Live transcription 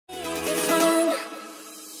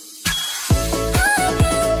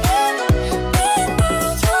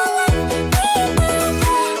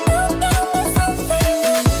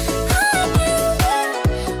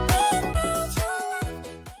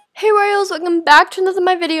welcome back to another of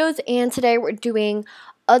my videos, and today we're doing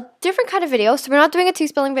a different kind of video. So we're not doing a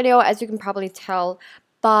T-spelling video, as you can probably tell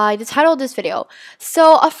by the title of this video.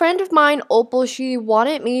 So a friend of mine, Opal, she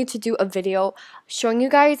wanted me to do a video showing you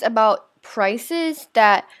guys about prices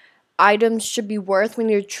that items should be worth when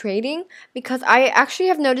you're trading, because I actually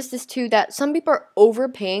have noticed this too, that some people are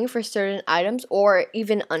overpaying for certain items or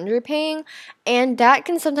even underpaying, and that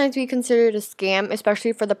can sometimes be considered a scam,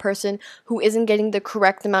 especially for the person who isn't getting the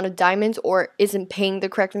correct amount of diamonds or isn't paying the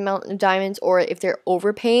correct amount of diamonds, or if they're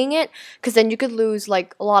overpaying it, because then you could lose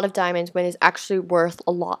like a lot of diamonds when it's actually worth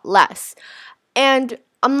a lot less. And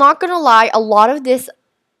I'm not gonna lie, a lot of this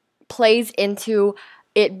plays into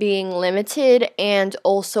it being limited and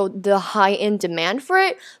also the high-end demand for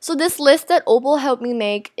it. So this list that Opal helped me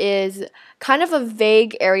make is kind of a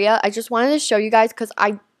vague area. I just wanted to show you guys because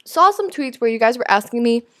I saw some tweets where you guys were asking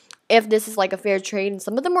me if this is like a fair trade, and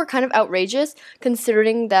some of them were kind of outrageous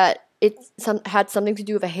considering that it had something to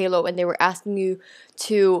do with a halo, and they were asking you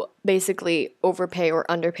to basically overpay or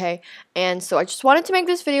underpay. And so I just wanted to make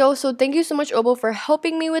this video. So thank you so much, Opal, for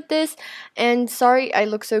helping me with this. And sorry I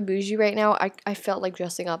look so bougie right now. I felt like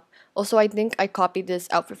dressing up. Also, I think I copied this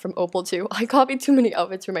outfit from Opal too. I copied too many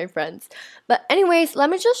outfits from my friends. But anyways, let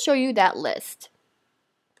me just show you that list.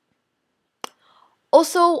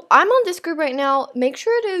 Also, I'm on Discord right now. Make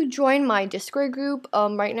sure to join my Discord group.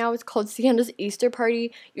 Right now it's called Sienna's Easter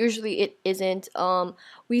Party. Usually it isn't.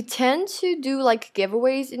 We tend to do like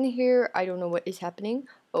giveaways in here. I don't know what is happening.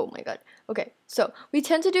 Oh my god. Okay, so we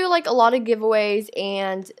tend to do like a lot of giveaways,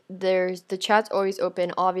 and there's the chat's always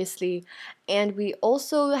open, obviously. And we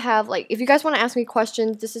also have like, if you guys want to ask me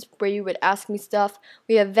questions, this is where you would ask me stuff.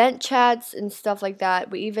 We have vent chats and stuff like that.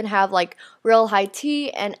 We even have like real high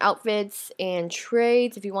tea and outfits and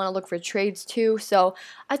trades if you want to look for trades too. So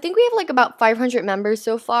I think we have like about 500 members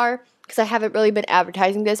so far, because I haven't really been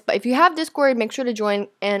advertising this. But if you have Discord, make sure to join.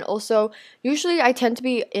 And also, usually I tend to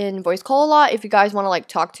be in voice call a lot if you guys want to like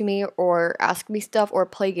talk to me or ask me stuff or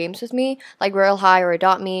play games with me, like Royal High or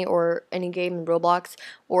Adopt Me or any game in Roblox,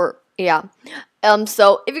 or yeah.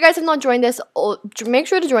 So if you guys have not joined this, make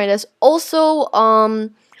sure to join us. Also,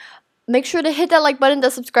 make sure to hit that like button, the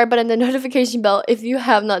subscribe button, the notification bell if you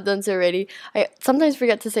have not done so already. I sometimes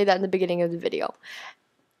forget to say that in the beginning of the video.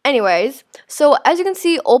 Anyways, so as you can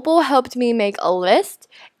see, Opal helped me make a list,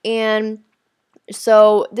 and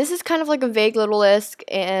so this is kind of like a vague little list,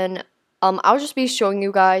 and I'll just be showing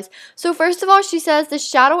you guys. So first of all, she says the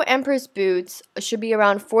Shadow Empress boots should be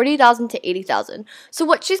around 40,000 to 80,000. So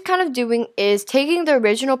what she's kind of doing is taking the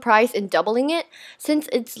original price and doubling it. Since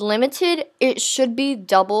it's limited, it should be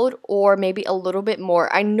doubled or maybe a little bit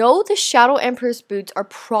more. I know the Shadow Empress boots are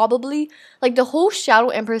probably, like the whole Shadow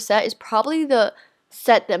Empress set is probably the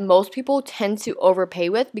set that most people tend to overpay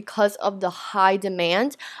with because of the high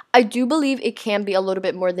demand. I do believe it can be a little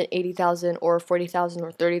bit more than 80,000 or 40,000 or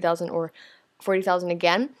 30,000 or 40,000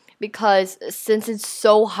 again, because since it's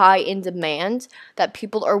so high in demand that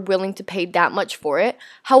people are willing to pay that much for it.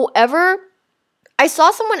 However, I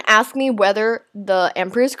saw someone ask me whether the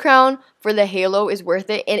Emperor's Crown for the Halo is worth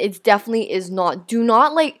it, and it definitely is not. Do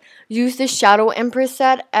not like use the Shadow Empress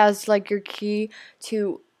set as like your key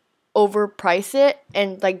to overprice it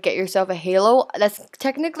and like get yourself a halo. That's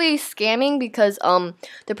technically scamming, because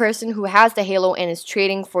the person who has the halo and is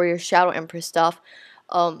trading for your Shadow Empress stuff,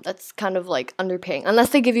 that's kind of like underpaying,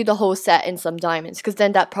 unless they give you the whole set and some diamonds, because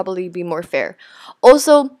then that'd probably be more fair.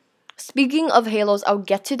 Also, speaking of halos, I'll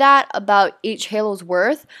get to that about each halo's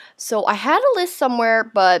worth. So I had a list somewhere,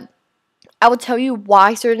 but I will tell you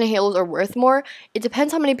why certain halos are worth more. It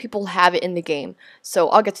depends how many people have it in the game. So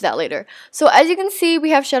I'll get to that later. So as you can see, we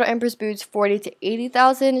have Shadow Empress boots 40 to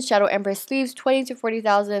 80,000, Shadow Empress sleeves 20 to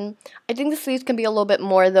 40,000. I think the sleeves can be a little bit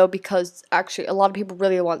more though, because actually a lot of people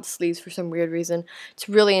really want sleeves for some weird reason. It's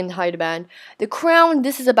really in high demand. The crown,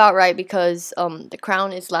 this is about right, because the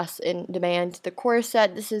crown is less in demand. The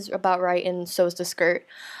corset, this is about right, and so is the skirt.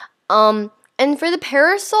 And for the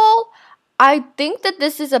parasol, I think that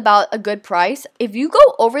this is about a good price. If you go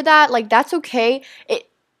over that, like, that's okay.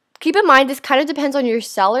 Keep in mind, this kind of depends on your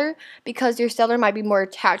seller, because your seller might be more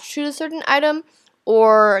attached to a certain item,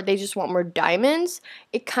 or they just want more diamonds.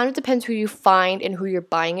 It kind of depends who you find and who you're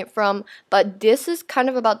buying it from. But this is kind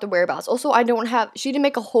of about the whereabouts. Also, she didn't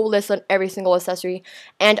make a whole list on every single accessory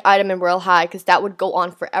and item in Royal High, because that would go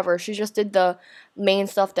on forever. She just did the main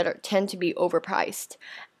stuff that tend to be overpriced.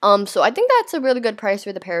 So I think that's a really good price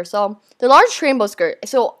for the parasol. The large rainbow skirt.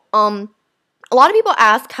 So, a lot of people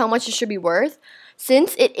ask how much it should be worth.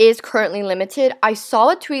 Since it is currently limited, I saw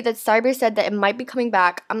a tweet that Cyber said that it might be coming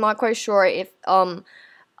back. I'm not quite sure if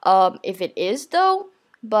it is though.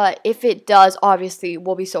 but if it does, obviously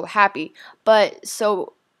we'll be so happy. But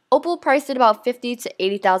so Opal priced it about 50 to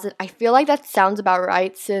 80,000. I feel like that sounds about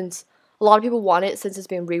right since a lot of people want it since it's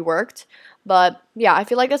been reworked. But yeah, I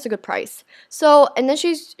feel like that's a good price. So and then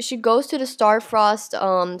she goes to the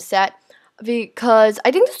Starfrost set because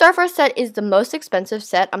I think the Starfrost set is the most expensive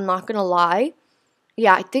set. I'm not gonna lie.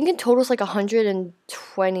 Yeah, I think in total it's like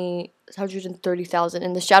 130,000,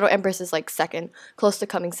 and the Shadow Empress is like second, close to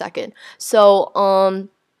coming second. So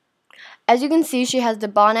as you can see, she has the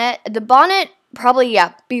bonnet. The bonnet probably,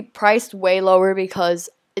 yeah, be priced way lower because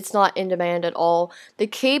it's not in demand at all. The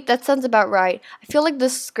cape, that sounds about right. I feel like the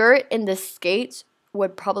skirt and the skates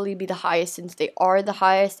would probably be the highest since they are the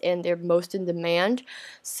highest and they're most in demand.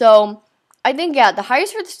 So I think, yeah, the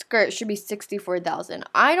highest for the skirt should be 64,000.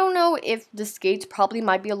 I don't know if the skates probably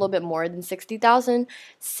might be a little bit more than 60,000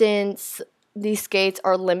 since these skates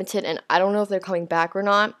are limited and I don't know if they're coming back or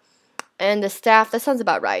not. And the staff, that sounds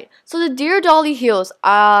about right. So the Dear Dolly heels,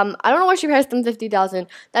 I don't know why she priced them 50,000.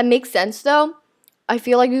 That makes sense though. I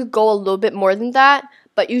feel like you could go a little bit more than that,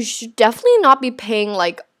 but you should definitely not be paying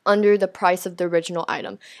like under the price of the original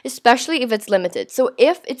item, especially if it's limited. So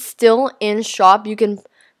if it's still in shop, you can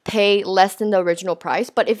pay less than the original price,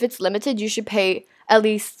 but if it's limited, you should pay at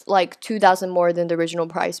least like 2,000 more than the original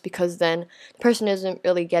price because then the person isn't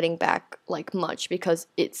really getting back like much because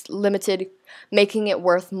it's limited, making it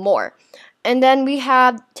worth more. And then we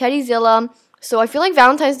have Teddyzilla. So I feel like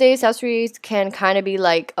Valentine's Day accessories can kind of be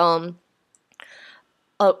like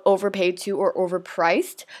overpaid to or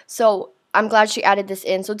overpriced. So I'm glad she added this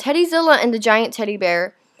in. So Teddyzilla and the giant teddy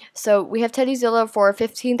bear. So we have Teddyzilla for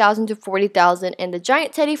 15,000 to 40,000 and the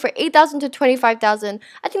giant teddy for 8,000 to 25,000.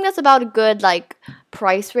 I think that's about a good like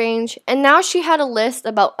price range. And now she had a list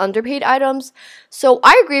about underpaid items. So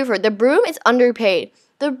I agree with her. The broom is underpaid.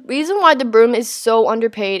 The reason why the broom is so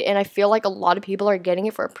underpaid, and I feel like a lot of people are getting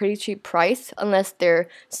it for a pretty cheap price unless their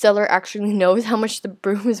seller actually knows how much the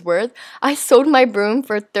broom is worth. I sold my broom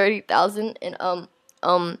for 30,000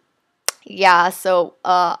 and yeah, so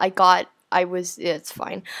it's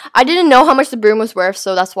fine. I didn't know how much the broom was worth,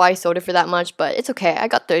 so that's why I sold it for that much, but it's okay. I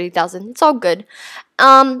got 30,000. It's all good.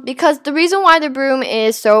 Because the reason why the broom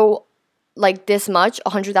is so like this much,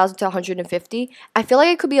 100,000 to 150, I feel like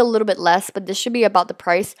it could be a little bit less, but this should be about the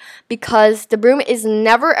price because the broom is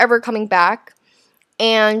never ever coming back,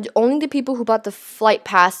 and only the people who bought the flight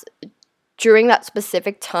pass during that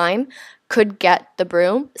specific time could get the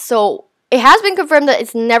broom. So it has been confirmed that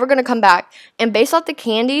it's never going to come back. And based off the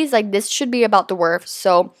candies, like this should be about the worth.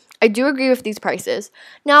 So I do agree with these prices.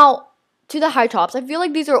 Now, to the high tops, I feel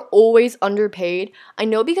like these are always underpaid. I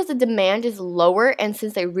know because the demand is lower and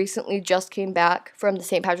since they recently just came back from the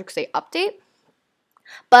St. Patrick's Day update.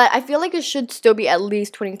 But I feel like it should still be at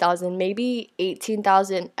least 20,000, maybe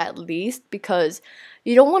 18,000 at least because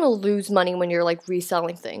you don't want to lose money when you're like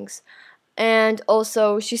reselling things. And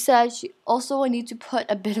also, she said I need to put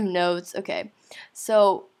a bit of notes. Okay,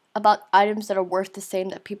 so about items that are worth the same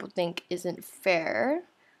that people think isn't fair.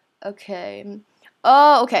 Okay.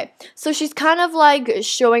 Oh, okay. So she's kind of like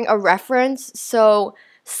showing a reference. So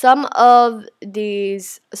some of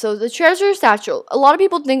these, so the treasure satchel, a lot of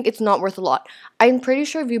people think it's not worth a lot. I'm pretty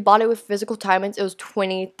sure if you bought it with physical diamonds, it was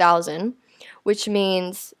 20,000. Which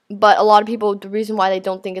means, but a lot of people, the reason why they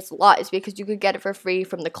don't think it's a lot is because you could get it for free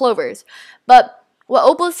from the clovers. But what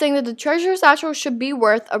Opal is saying that the treasure satchel should be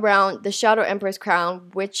worth around the Shadow Empress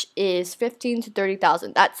crown, which is 15 to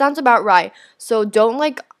 30,000. That sounds about right. So don't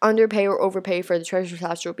like underpay or overpay for the treasure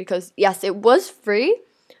satchel because yes, it was free,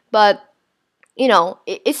 but you know,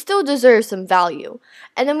 it still deserves some value.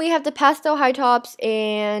 And then we have the pastel high tops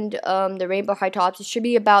and the rainbow high tops. It should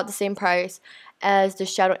be about the same price as the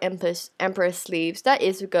Shadow Empress sleeves. That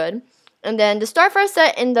is good. And then the Starfire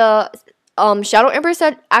set and the Shadow Empress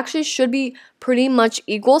set actually should be pretty much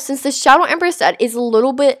equal since the Shadow Empress set is a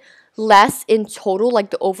little bit less in total, like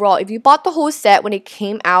the overall. If you bought the whole set when it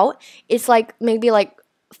came out, it's like maybe like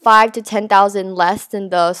 5 to 10,000 less than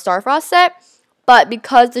the Starfrost set. But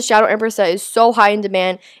because the Shadow Empress set is so high in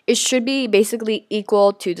demand, it should be basically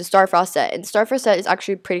equal to the Starfrost set. And the Starfrost set is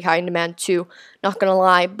actually pretty high in demand too, not gonna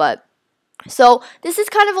lie, but so this is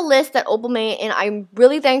kind of a list that Opal made, and I'm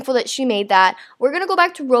really thankful that she made that. We're going to go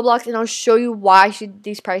back to Roblox, and I'll show you why she did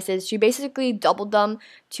these prices. She basically doubled them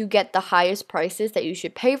to get the highest prices that you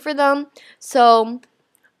should pay for them. So,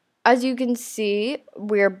 as you can see,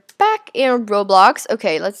 we're back in Roblox.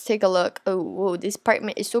 Okay, let's take a look. Oh, whoa, this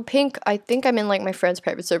apartment is so pink. I think I'm in, like, my friend's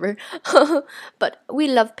private server. But we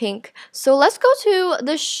love pink. So, let's go to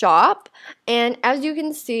the shop, and as you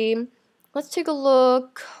can see, let's take a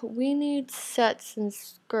look. We need sets and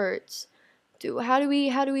skirts do? How do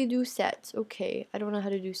we do sets? Okay, I don't know how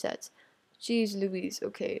to do sets. Jeez Louise.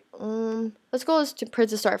 Okay. Let's go to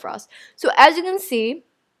Princess Starfrost. So as you can see,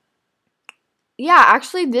 yeah,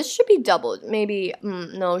 actually this should be doubled. Maybe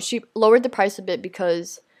no, she lowered the price a bit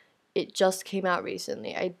because it just came out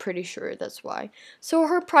recently. I'm pretty sure that's why. So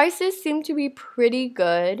her prices seem to be pretty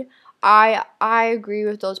good. I agree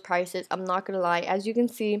with those prices. I'm not gonna lie. As you can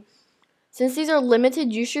see, since these are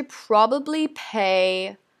limited, you should probably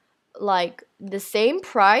pay like the same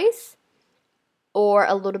price or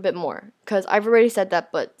a little bit more, because I've already said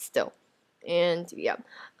that, but still. And yeah,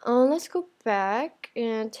 let's go back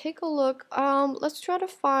and take a look. Let's try to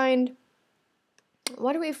find,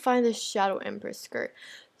 why do we find the Shadow Empress skirt?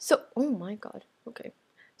 So, oh my god, okay.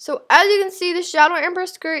 So as you can see, the Shadow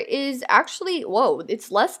Empress skirt is actually, whoa,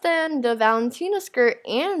 it's less than the Valentina skirt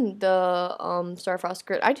and the Starfrost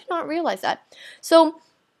skirt. I did not realize that. So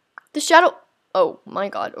the Shadow, oh my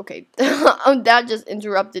god, okay. That just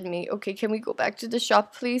interrupted me. Okay, can we go back to the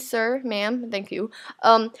shop, please, sir, ma'am? Thank you.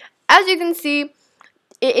 As you can see,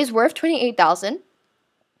 it is worth 28,000,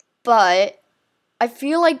 but I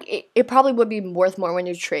feel like it probably would be worth more when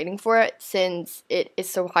you're trading for it, since it is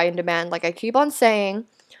so high in demand. Like I keep on saying,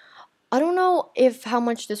 I don't know if how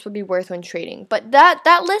much this would be worth when trading, but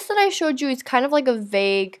that list that I showed you is kind of like a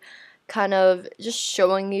vague, kind of just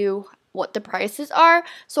showing you what the prices are.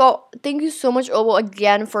 So thank you so much, Obo,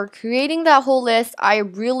 again for creating that whole list. I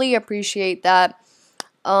really appreciate that.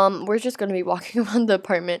 We're just gonna be walking around the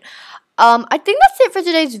apartment. I think that's it for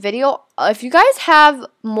today's video. If you guys have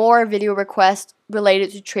more video requests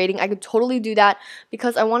related to trading, I could totally do that,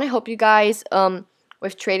 because I want to help you guys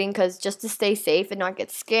with trading, because just to stay safe and not get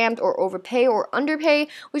scammed or overpay or underpay,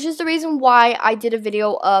 which is the reason why I did a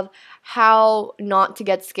video of how not to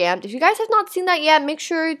get scammed. If you guys have not seen that yet, make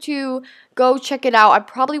sure to go check it out. I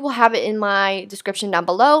probably will have it in my description down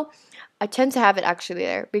below. I tend to have it actually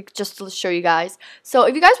there, just to show you guys. So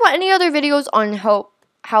if you guys want any other videos on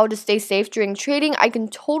how to stay safe during trading, I can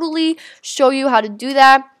totally show you how to do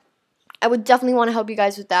that. I would definitely want to help you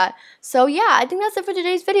guys with that. So yeah, I think that's it for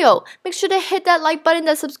today's video. Make sure to hit that like button,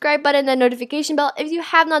 that subscribe button, that notification bell if you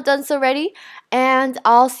have not done so already. And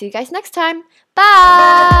I'll see you guys next time.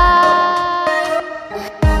 Bye!